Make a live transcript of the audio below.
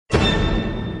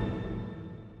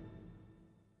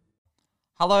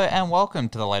Hello and welcome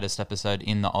to the latest episode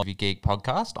in the Aussie Geek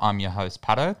podcast. I'm your host,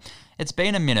 Pato. It's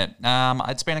been a minute.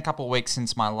 It's been a couple of weeks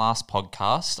since my last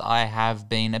podcast. I have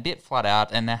been a bit flat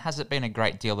out and there hasn't been a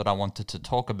great deal that I wanted to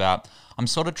talk about. I'm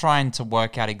sort of trying to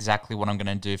work out exactly what I'm going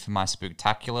to do for my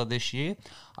Spooktacular this year.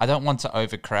 I don't want to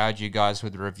overcrowd you guys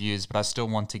with reviews, but I still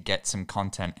want to get some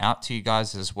content out to you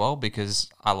guys as well because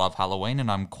I love Halloween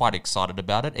and I'm quite excited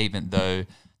about it, even though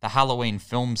the Halloween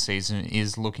film season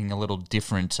is looking a little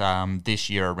different this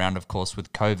year around, of course,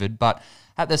 with COVID. But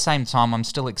at the same time, I'm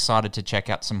still excited to check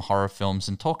out some horror films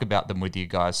and talk about them with you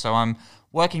guys. So I'm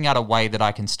working out a way that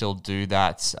I can still do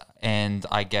that and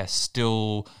I guess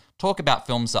still talk about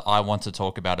films that I want to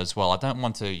talk about as well. I don't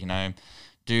want to,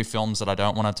 do films that I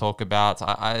don't want to talk about.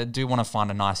 I do want to find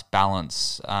a nice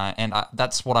balance.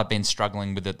 That's what I've been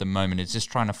struggling with at the moment, is just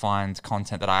trying to find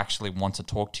content that I actually want to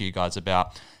talk to you guys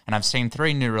about. And I've seen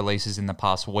 3 new releases in the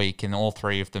past week, and all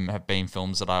 3 of them have been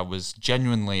films that I was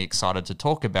genuinely excited to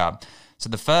talk about. So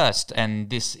the first,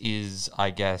 and this is, I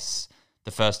guess,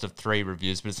 the first of 3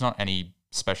 reviews, but it's not any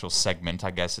special segment,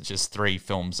 I guess. It's just 3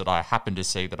 films that I happen to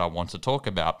see that I want to talk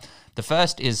about. The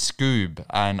first is Scoob,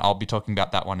 and I'll be talking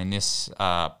about that one in this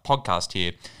podcast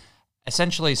here.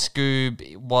 Essentially,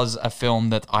 Scoob was a film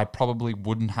that I probably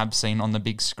wouldn't have seen on the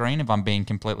big screen, if I'm being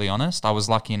completely honest. I was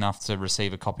lucky enough to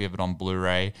receive a copy of it on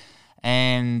Blu-ray,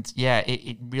 and yeah,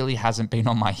 it really hasn't been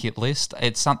on my hit list.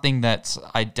 It's something that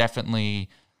I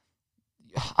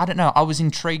was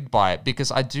intrigued by it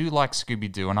because I do like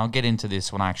Scooby-Doo, and I'll get into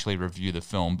this when I actually review the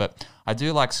film, but I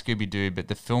do like Scooby-Doo, but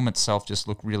the film itself just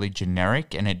looked really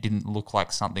generic, and it didn't look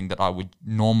like something that I would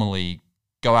normally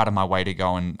go out of my way to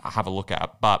go and have a look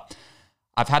at. But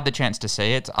I've had the chance to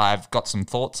see it. I've got some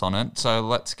thoughts on it, so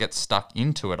let's get stuck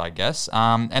into it, I guess.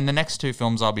 And the next 2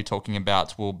 films I'll be talking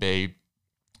about will be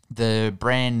the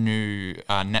brand new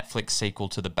Netflix sequel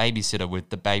to The Babysitter with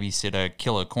The Babysitter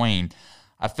Killer Queen,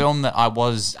 a film that I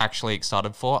was actually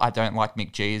excited for. I don't like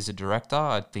McG as a director.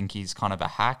 I think he's kind of a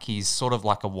hack. He's sort of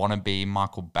like a wannabe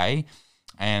Michael Bay.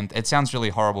 And it sounds really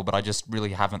horrible, but I just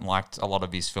really haven't liked a lot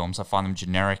of his films. I find them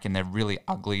generic and they're really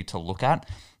ugly to look at.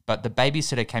 But The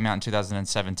Babysitter came out in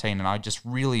 2017 and I just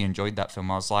really enjoyed that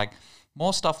film. I was like,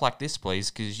 more stuff like this,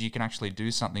 please, because you can actually do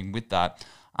something with that.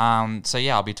 So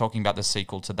yeah, I'll be talking about the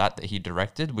sequel to that he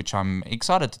directed, which I'm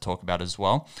excited to talk about as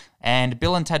well. And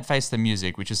Bill and Ted Face the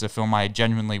Music, which is a film I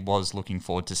genuinely was looking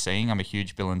forward to seeing. I'm a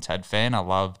huge Bill and Ted fan. I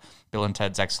love Bill and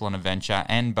Ted's Excellent Adventure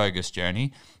and Bogus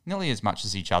Journey, nearly as much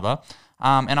as each other.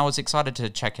 And I was excited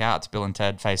to check out Bill and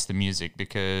Ted Face the Music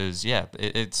because, yeah,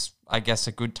 it's, I guess,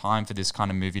 a good time for this kind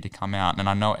of movie to come out. And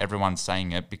I know everyone's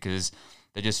saying it because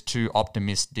they're just 2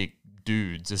 optimistic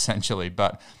dudes, essentially.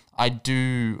 But I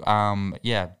do,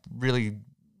 really,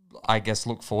 I guess,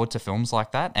 look forward to films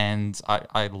like that. And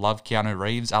I love Keanu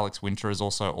Reeves. Alex Winter is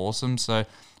also awesome. So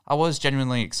I was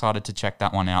genuinely excited to check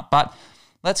that one out. But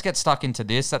let's get stuck into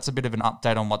this. That's a bit of an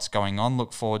update on what's going on.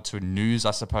 Look forward to news,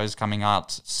 I suppose, coming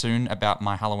out soon about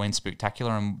my Halloween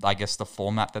Spooktacular and I guess the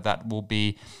format that will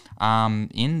be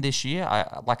in this year.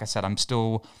 Like I said, I'm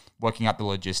still working out the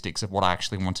logistics of what I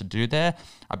actually want to do there.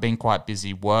 I've been quite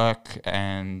busy work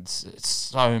and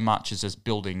so much is just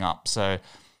building up. So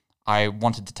I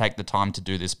wanted to take the time to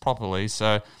do this properly.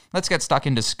 So let's get stuck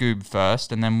into Scoob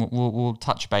first and then we'll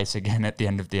touch base again at the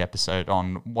end of the episode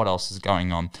on what else is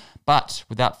going on. But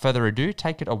without further ado,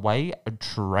 take it away, a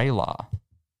trailer.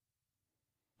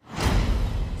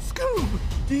 Scoob,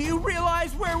 do you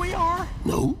realize where we are?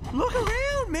 No. Look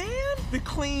around, man. The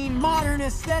clean, modern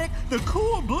aesthetic, the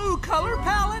cool blue color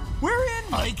palette. We're in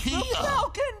IKEA. The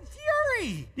Falcon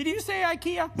Fury. Did you say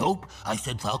IKEA? Nope, I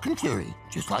said Falcon Fury,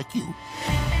 just like you.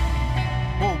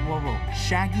 Whoa, whoa, whoa.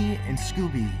 Shaggy and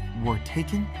Scooby were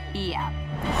taken? Yeah.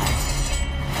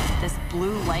 This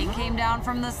blue light came down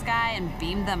from the sky and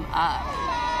beamed them up.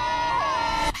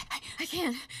 I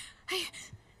can't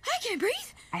breathe.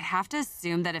 I'd have to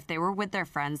assume that if they were with their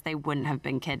friends, they wouldn't have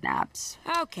been kidnapped.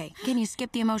 Okay, can you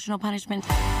skip the emotional punishment?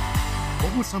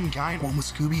 What was some guy in one with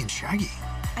Scooby and Shaggy?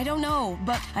 I don't know,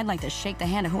 but I'd like to shake the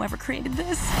hand of whoever created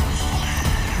this.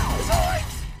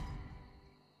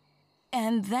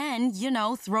 And then,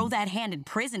 throw that hand in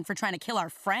prison for trying to kill our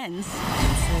friends.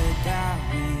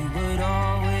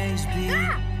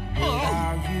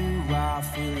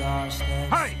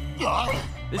 Hey!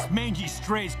 This mangy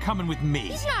stray's coming with me.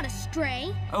 He's not a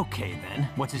stray. Okay, then.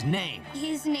 What's his name?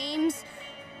 His name's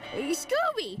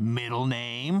Scooby. Middle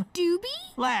name? Doobie?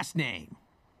 Last name?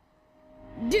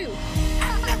 Do.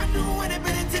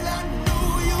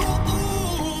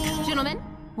 Gentlemen,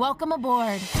 welcome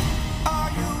aboard.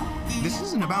 This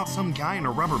isn't about some guy in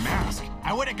a rubber mask.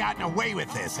 I would have gotten away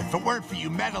with this if it weren't for you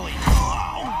meddling.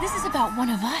 This is about one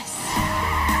of us.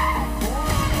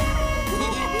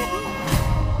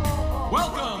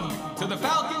 Welcome to the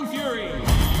Falcon Fury.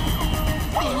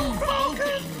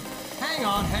 Falcon! Hang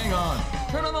on.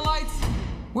 Turn on the lights.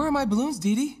 Where are my balloons,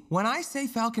 Dee Dee? When I say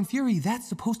Falcon Fury, that's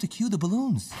supposed to cue the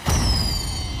balloons.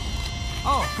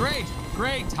 Oh, great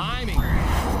timing.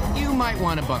 You might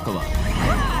want to buckle up.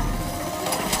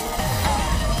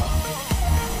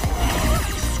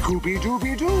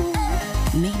 Scooby-Dooby-Doo!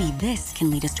 Maybe this can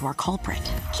lead us to our culprit.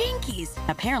 Jinkies.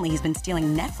 Apparently, he's been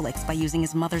stealing Netflix by using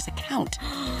his mother's account.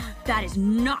 That is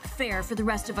not fair for the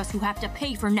rest of us who have to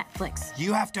pay for Netflix.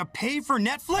 You have to pay for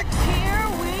Netflix? Here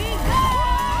we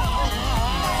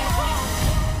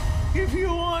go! If you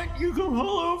want, you can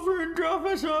pull over and drop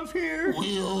us off here.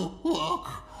 We'll walk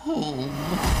home.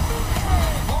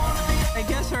 I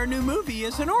guess our new movie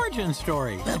is an origin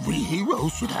story. Every hero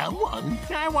should have one.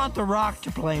 I want The Rock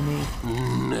to play me.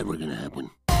 Never gonna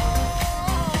happen.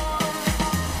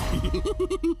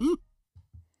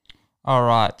 All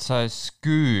right, so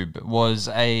Scoob was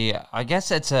I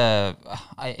guess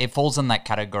it falls in that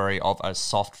category of a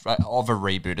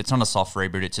reboot. It's not a soft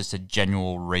reboot, it's just a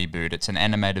genuine reboot. It's an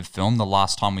animated film. The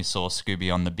last time we saw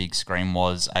Scooby on the big screen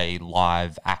was a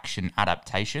live action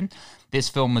adaptation. This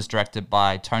film was directed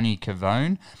by Tony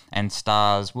Cavone and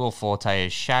stars Will Forte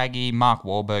as Shaggy. Mark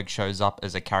Wahlberg shows up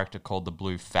as a character called the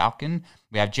Blue Falcon.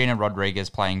 We have Gina Rodriguez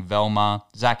playing Velma,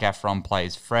 Zac Efron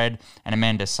plays Fred, and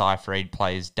Amanda Seyfried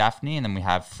plays Daphne. And then we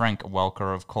have Frank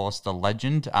Welker, of course, the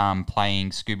legend, playing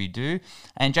Scooby-Doo.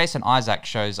 And Jason Isaac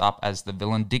shows up as the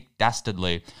villain, Dick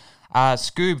Dastardly.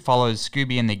 Scoob follows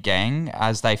Scooby and the gang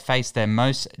as they face their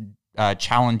most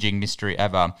challenging mystery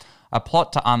ever. A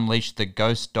plot to unleash the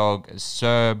ghost dog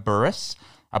Cerberus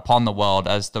upon the world.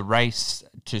 As the race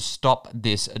to stop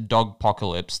this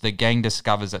dogpocalypse, the gang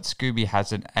discovers that Scooby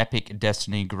has an epic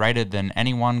destiny greater than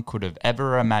anyone could have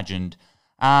ever imagined.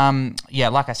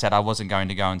 Like I said, I wasn't going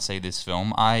to go and see this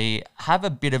film. I have a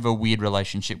bit of a weird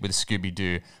relationship with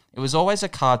Scooby-Doo. It was always a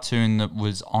cartoon that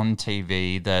was on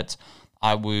TV that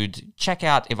I would check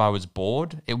out if I was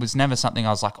bored. It was never something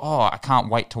I was like, oh, I can't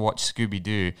wait to watch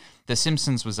Scooby-Doo. The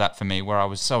Simpsons was that for me, where I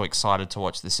was so excited to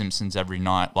watch The Simpsons every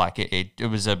night. Like, it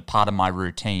was a part of my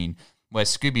routine. Where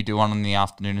Scooby-Doo on in the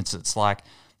afternoon, it's like,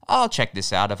 I'll check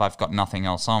this out if I've got nothing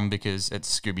else on because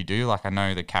it's Scooby-Doo. Like, I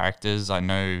know the characters, I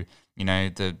know,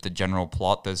 the general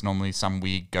plot. There's normally some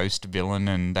weird ghost villain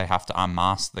and they have to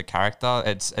unmask the character.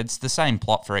 It's the same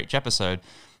plot for each episode.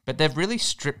 But they've really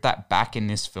stripped that back in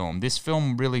this film. This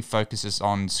film really focuses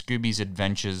on Scooby's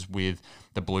adventures with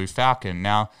the Blue Falcon.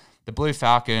 Now, the Blue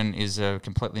Falcon is a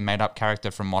completely made-up character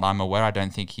from what I'm aware. I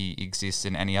don't think he exists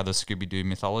in any other Scooby-Doo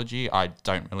mythology. I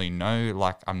don't really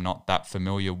know. I'm not that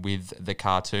familiar with the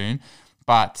cartoon.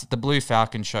 But the Blue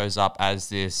Falcon shows up as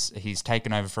this. He's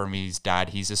taken over from his dad.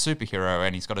 He's a superhero,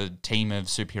 and he's got a team of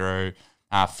superhero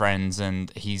friends,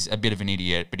 and he's a bit of an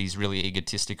idiot, but he's really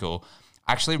egotistical.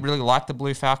 I actually really like the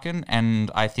Blue Falcon, and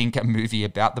I think a movie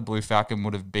about the Blue Falcon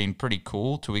would have been pretty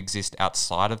cool to exist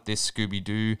outside of this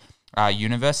Scooby-Doo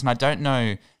universe. And I don't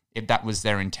know if that was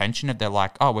their intention, if they're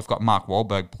like, oh, we've got Mark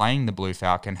Wahlberg playing the Blue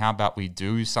Falcon, how about we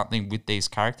do something with these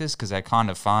characters, because they're kind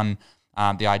of fun.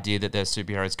 The idea that they're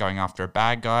superheroes going after a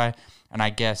bad guy, and I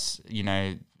guess,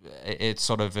 it's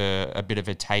sort of a bit of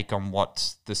a take on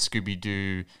what the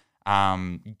Scooby-Doo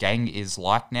gang is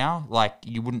like now. Like,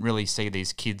 you wouldn't really see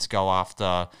these kids go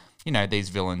after, these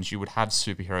villains. You would have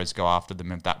superheroes go after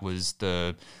them if that was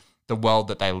the world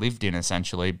that they lived in,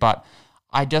 essentially. But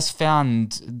I just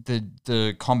found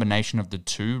the combination of the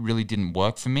two really didn't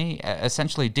work for me.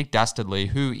 Essentially, Dick Dastardly,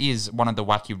 who is one of the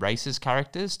Wacky Races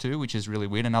characters too, which is really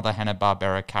weird, another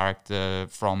Hanna-Barbera character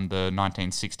from the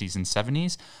 1960s and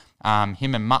 70s,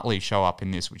 him and Muttley show up in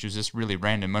this, which was just really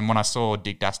random. And when I saw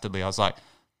Dick Dastardly, I was like,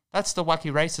 that's the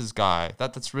Wacky Races guy.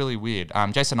 That's really weird.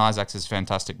 Jason Isaacs is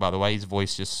fantastic, by the way. His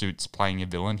voice just suits playing a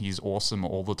villain. He's awesome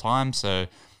all the time. So,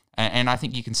 and I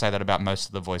think you can say that about most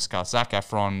of the voice cast. Zac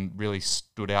Efron really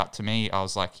stood out to me. I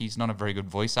was like, he's not a very good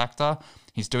voice actor.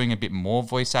 He's doing a bit more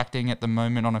voice acting at the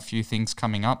moment on a few things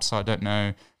coming up, so I don't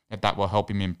know if that will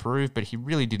help him improve, but he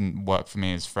really didn't work for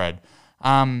me as Fred.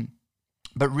 But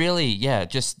really, yeah,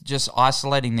 just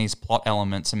isolating these plot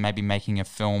elements and maybe making a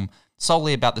film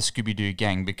solely about the Scooby-Doo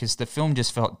gang, because the film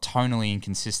just felt tonally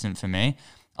inconsistent for me.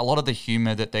 A lot of the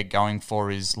humor that they're going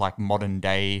for is like modern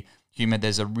day humor.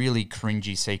 There's a really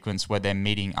cringy sequence where they're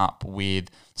meeting up with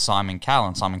Simon Cowell,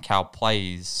 and Simon Cowell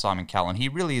plays Simon Cowell, and he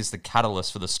really is the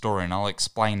catalyst for the story, and I'll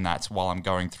explain that while I'm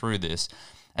going through this.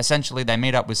 Essentially, they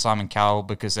meet up with Simon Cowell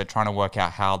because they're trying to work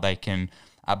out how they can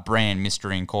brand,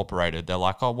 Mystery Incorporated. They're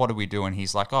like, oh, what do we do? And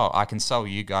he's like, oh, I can sell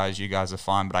you guys are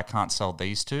fine, but I can't sell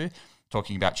these two,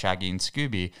 talking about Shaggy and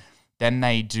Scooby. Then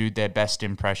they do their best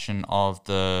impression of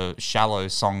the Shallow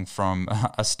song from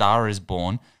A Star Is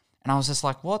Born. And I was just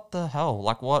like, what the hell?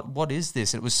 Like, what is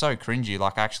this? It was so cringy.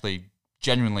 Like, I actually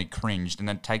genuinely cringed. And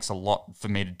it takes a lot for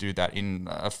me to do that in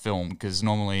a film, because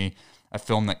normally a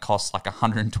film that costs like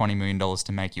 $120 million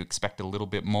to make, you expect a little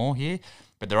bit more here.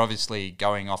 But they're obviously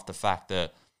going off the fact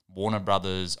that Warner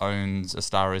Brothers owns A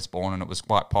Star Is Born, and it was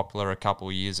quite popular a couple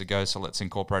of years ago, so let's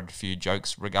incorporate a few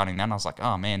jokes regarding that. And I was like,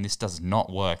 oh man, this does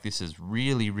not work. This is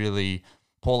really, really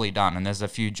poorly done. And there's a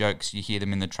few jokes, you hear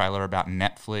them in the trailer about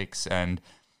Netflix, and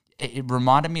it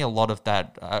reminded me a lot of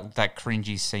that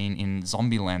cringy scene in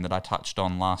Zombieland that I touched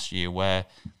on last year, where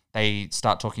they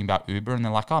start talking about Uber, and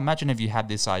they're like, oh, imagine if you had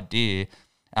this idea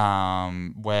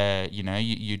where, you know,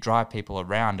 you drive people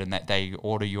around and that they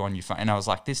order you on your phone. And I was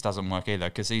like, this doesn't work either,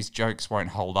 because these jokes won't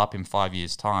hold up in 5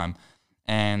 years' time.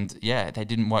 And yeah, they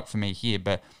didn't work for me here.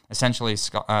 But essentially,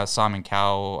 Simon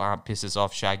Cowell pisses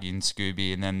off Shaggy and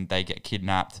Scooby, and then they get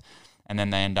kidnapped, and then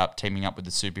they end up teaming up with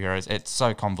the superheroes. It's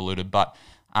so convoluted, but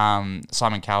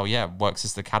Simon Cowell, works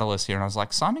as the catalyst here. And I was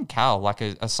like, Simon Cowell, like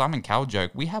a Simon Cowell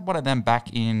joke. We had one of them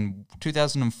back in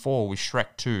 2004 with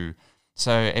Shrek 2.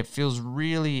 So it feels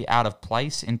really out of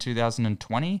place in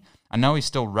 2020. I know he's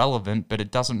still relevant, but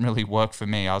it doesn't really work for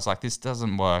me. I was like, this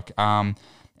doesn't work.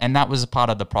 And that was a part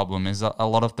of the problem, is that a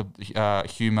lot of the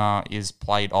humor is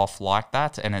played off like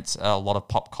that, and it's a lot of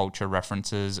pop culture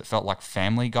references. It felt like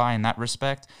Family Guy in that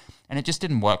respect, and it just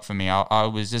didn't work for me. I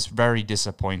was just very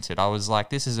disappointed. I was like,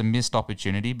 this is a missed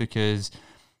opportunity, because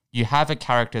you have a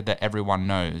character that everyone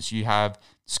knows. You have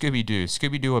Scooby-Doo.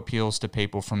 Scooby-Doo appeals to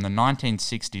people from the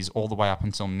 1960s all the way up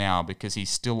until now, because he's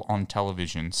still on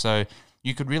television. So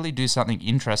you could really do something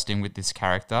interesting with this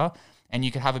character, and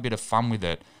you could have a bit of fun with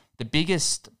it. The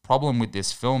biggest problem with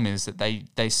this film is that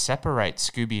they separate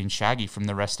Scooby and Shaggy from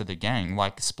the rest of the gang.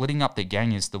 Like, splitting up the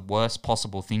gang is the worst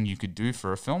possible thing you could do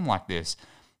for a film like this.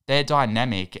 Their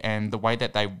dynamic and the way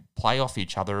that they play off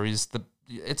each other it's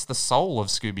the soul of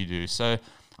Scooby-Doo. So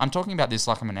I'm talking about this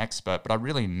like I'm an expert, but I'm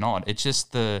really not. It's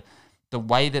just the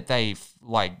way that they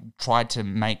tried to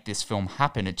make this film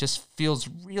happen. It just feels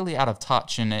really out of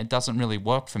touch, and it doesn't really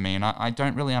work for me. And I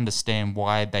don't really understand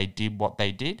why they did what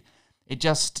they did. It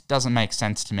just doesn't make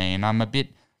sense to me, and I'm a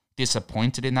bit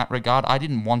disappointed in that regard. I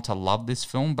didn't want to love this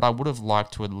film, but I would have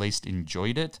liked to at least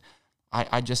enjoyed it.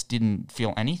 I just didn't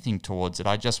feel anything towards it.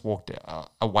 I just walked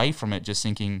away from it just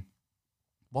thinking,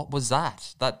 what was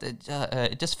that?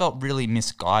 It just felt really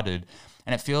misguided.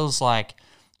 And it feels like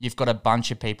you've got a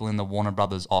bunch of people in the Warner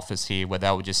Brothers office here where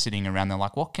they were just sitting around. They're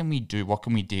like, what can we do? What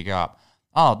can we dig up?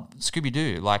 Oh,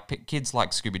 Scooby-Doo. Like, kids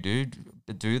like Scooby-Doo.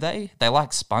 Do they? They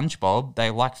like SpongeBob. They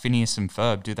like Phineas and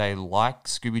Ferb. Do they like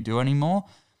Scooby-Doo anymore?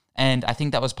 And I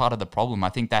think that was part of the problem. I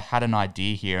think they had an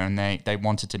idea here, and they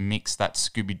wanted to mix that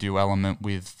Scooby-Doo element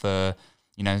with the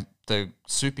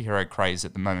superhero craze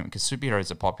at the moment, because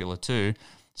superheroes are popular too.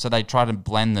 So they tried to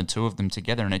blend the two of them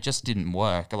together, and it just didn't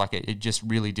work. Like, it just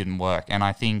really didn't work. And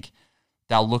I think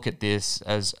they'll look at this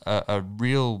as a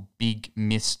real big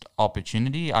missed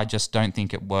opportunity. I just don't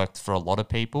think it worked for a lot of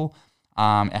people.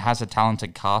 It has a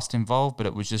talented cast involved, but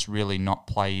it was just really not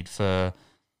played for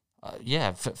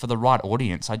the right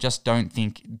audience. I just don't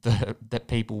think that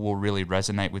people will really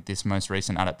resonate with this most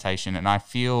recent adaptation. And I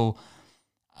feel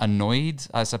annoyed,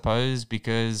 I suppose,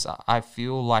 because I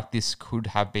feel like this could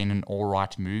have been an all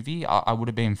right movie. I would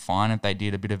have been fine if they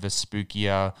did a bit of a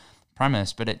spookier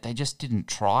premise, but they just didn't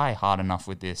try hard enough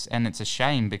with this. And it's a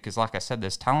shame, because like I said,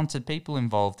 there's talented people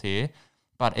involved here,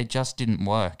 but it just didn't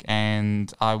work.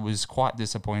 And I was quite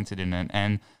disappointed in it.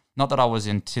 And not that I was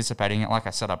anticipating it. Like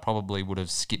I said, I probably would have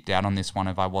skipped out on this one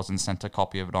if I wasn't sent a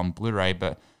copy of it on Blu-ray,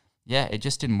 but yeah, it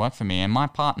just didn't work for me. And my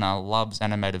partner loves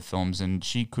animated films, and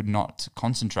she could not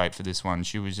concentrate for this one.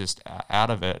 She was just out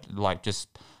of it, like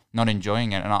just not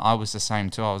enjoying it. And I was the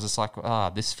same too. I was just like,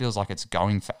 this feels like it's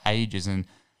going for ages. And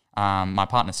my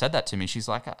partner said that to me. She's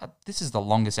like, this is the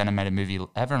longest animated movie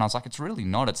ever. And I was like, it's really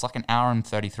not. It's like an hour and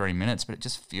 33 minutes, but it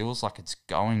just feels like it's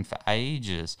going for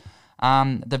ages.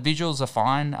 The visuals are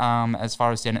fine. As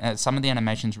far as some of the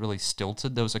animation's really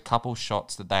stilted. There was a couple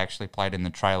shots that they actually played in the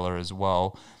trailer as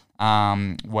well,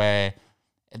 where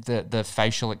the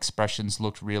facial expressions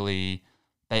looked really,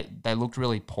 they looked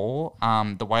really poor.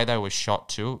 The way they were shot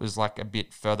too, it was like a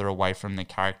bit further away from the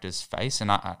character's face,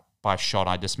 and by shot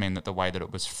I just mean that the way that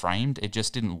it was framed, it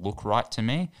just didn't look right to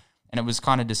me, and it was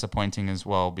kind of disappointing as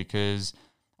well, because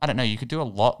I don't know, you could do a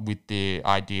lot with the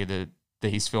idea that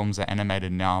these films are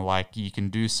animated now. Like, you can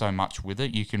do so much with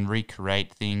it. You can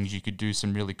recreate things. You could do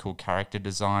some really cool character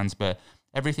designs, but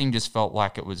everything just felt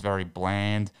like it was very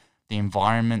bland. The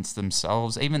environments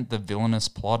themselves, even the villainous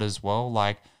plot as well,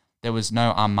 like, there was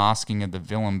no unmasking of the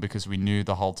villain because we knew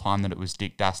the whole time that it was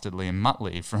Dick Dastardly and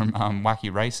Muttley from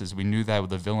Wacky Races. We knew they were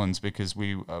the villains because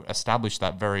we established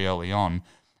that very early on.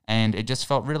 And it just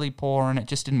felt really poor, and it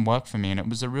just didn't work for me. And it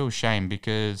was a real shame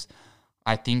because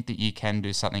I think that you can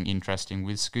do something interesting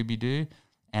with Scooby-Doo,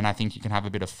 and I think you can have a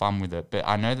bit of fun with it. But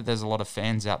I know that there's a lot of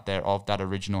fans out there of that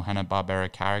original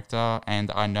Hanna-Barbera character,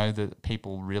 and I know that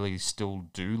people really still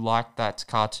do like that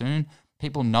cartoon.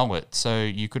 People know it, so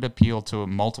you could appeal to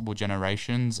multiple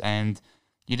generations, and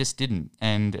you just didn't,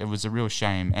 and it was a real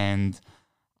shame. And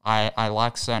I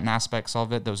like certain aspects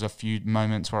of it. There was a few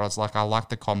moments where I was like, I like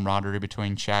the camaraderie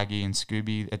between Shaggy and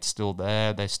Scooby. It's still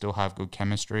there. They still have good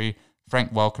chemistry.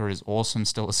 Frank Welker is awesome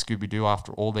still as Scooby-Doo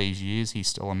after all these years. He's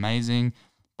still amazing.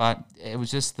 But it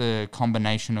was just the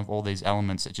combination of all these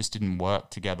elements that just didn't work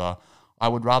together. I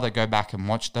would rather go back and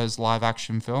watch those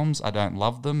live-action films. I don't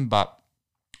love them, but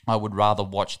I would rather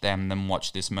watch them than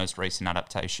watch this most recent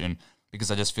adaptation because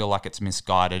I just feel like it's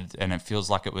misguided, and it feels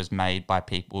like it was made by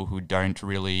people who don't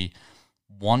really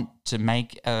want to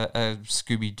make a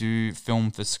Scooby-Doo film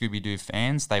for Scooby-Doo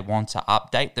fans. They want to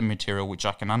update the material, which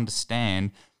I can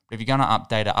understand. But if you're going to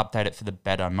update it for the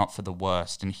better, not for the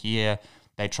worst. And here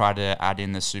they try to add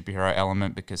in the superhero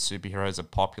element because superheroes are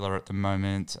popular at the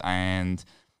moment, and,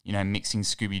 you know, mixing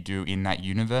Scooby-Doo in that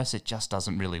universe, it just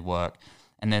doesn't really work.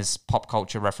 And there's pop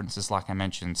culture references, like I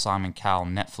mentioned, Simon Cowell,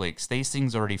 Netflix. These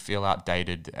things already feel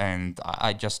outdated, and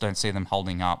I just don't see them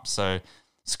holding up. So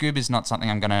Scoob is not something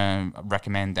I'm going to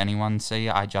recommend anyone see.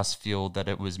 I just feel that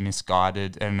it was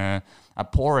misguided and a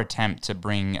poor attempt to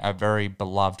bring a very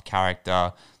beloved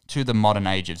character to the modern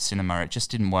age of cinema. It just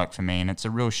didn't work for me, and it's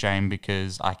a real shame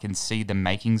because I can see the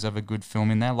makings of a good film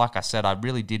in there. Like I said, I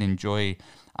really did enjoy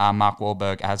Mark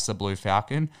Wahlberg as the Blue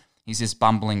Falcon. He's this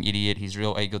bumbling idiot. He's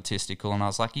real egotistical. And I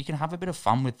was like, you can have a bit of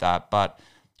fun with that, but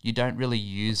you don't really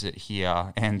use it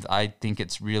here. And I think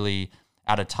it's really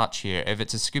out of touch here. If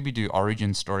it's a Scooby-Doo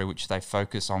origin story, which they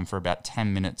focus on for about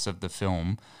 10 minutes of the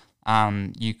film,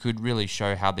 you could really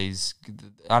show how these,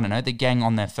 I don't know, the gang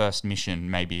on their first mission,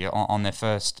 maybe, on their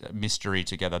first mystery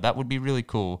together. That would be really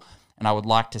cool. And I would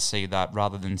like to see that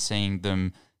rather than seeing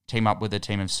them team up with a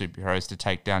team of superheroes to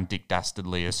take down Dick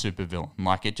Dastardly, a supervillain.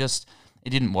 Like, it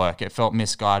didn't work. It felt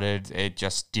misguided. It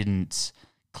just didn't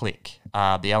click.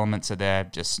 The elements are there,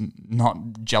 just not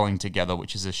gelling together,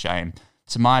 which is a shame.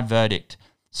 So my verdict,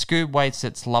 Scoob wastes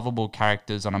its lovable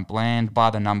characters on a bland,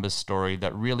 by-the-numbers story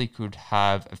that really could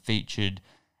have featured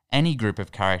any group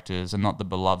of characters and not the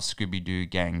beloved Scooby-Doo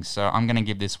gang. So I'm going to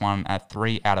give this one a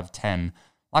 3 out of 10.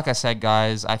 Like I said,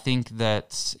 guys, I think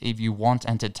that if you want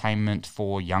entertainment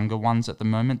for younger ones at the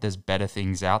moment, there's better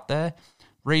things out there.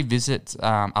 Revisit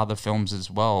other films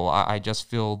as well. I just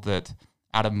feel that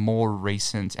out of more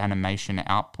recent animation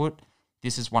output,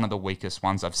 this is one of the weakest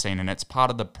ones I've seen, and it's part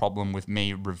of the problem with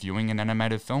me reviewing an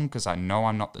animated film because I know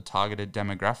I'm not the targeted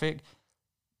demographic,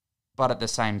 but at the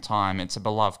same time, it's a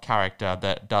beloved character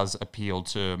that does appeal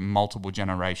to multiple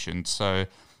generations, so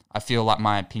I feel like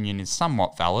my opinion is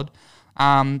somewhat valid.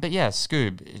 But yeah,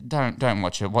 Scoob, don't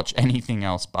watch it. Watch anything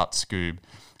else but Scoob.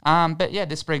 But yeah,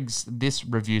 this brings this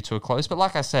review to a close. But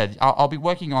like I said, I'll be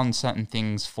working on certain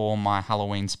things for my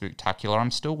Halloween Spooktacular.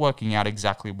 I'm still working out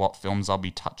exactly what films I'll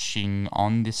be touching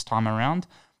on this time around.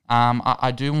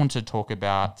 I do want to talk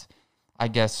about, I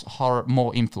guess,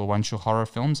 more influential horror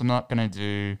films. I'm not going to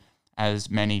do as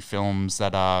many films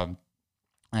that are,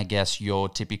 I guess, your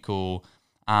typical,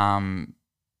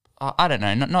 I don't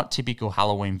know, not typical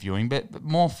Halloween viewing, but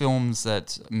more films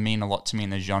that mean a lot to me in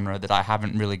the genre that I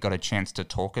haven't really got a chance to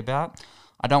talk about.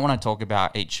 I don't want to talk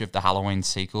about each of the Halloween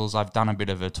sequels. I've done a bit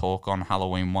of a talk on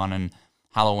Halloween 1 and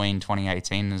Halloween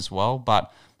 2018 as well,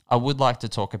 but I would like to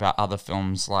talk about other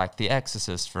films like The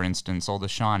Exorcist, for instance, or The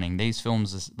Shining. These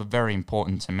films are very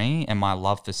important to me and my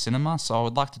love for cinema, so I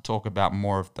would like to talk about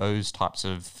more of those types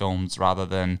of films rather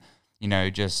than, you know,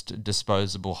 just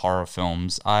disposable horror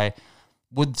films. I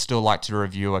would still like to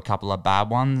review a couple of bad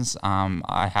ones.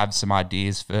 I have some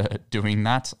ideas for doing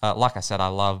that. Like I said, I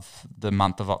love the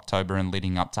month of October and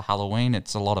leading up to Halloween.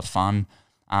 It's a lot of fun.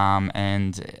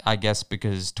 And I guess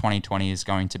because 2020 is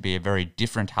going to be a very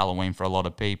different Halloween for a lot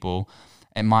of people,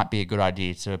 it might be a good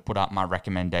idea to put up my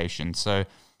recommendations. So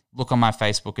look on my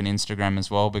Facebook and Instagram as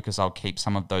well, because I'll keep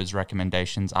some of those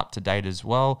recommendations up to date as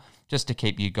well, just to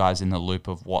keep you guys in the loop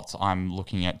of what I'm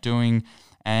looking at doing.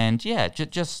 And yeah,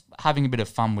 just having a bit of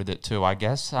fun with it too, I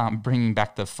guess, bringing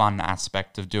back the fun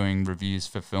aspect of doing reviews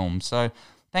for films. So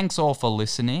Thanks all for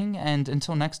listening, and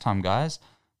until next time, guys,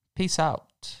 peace out.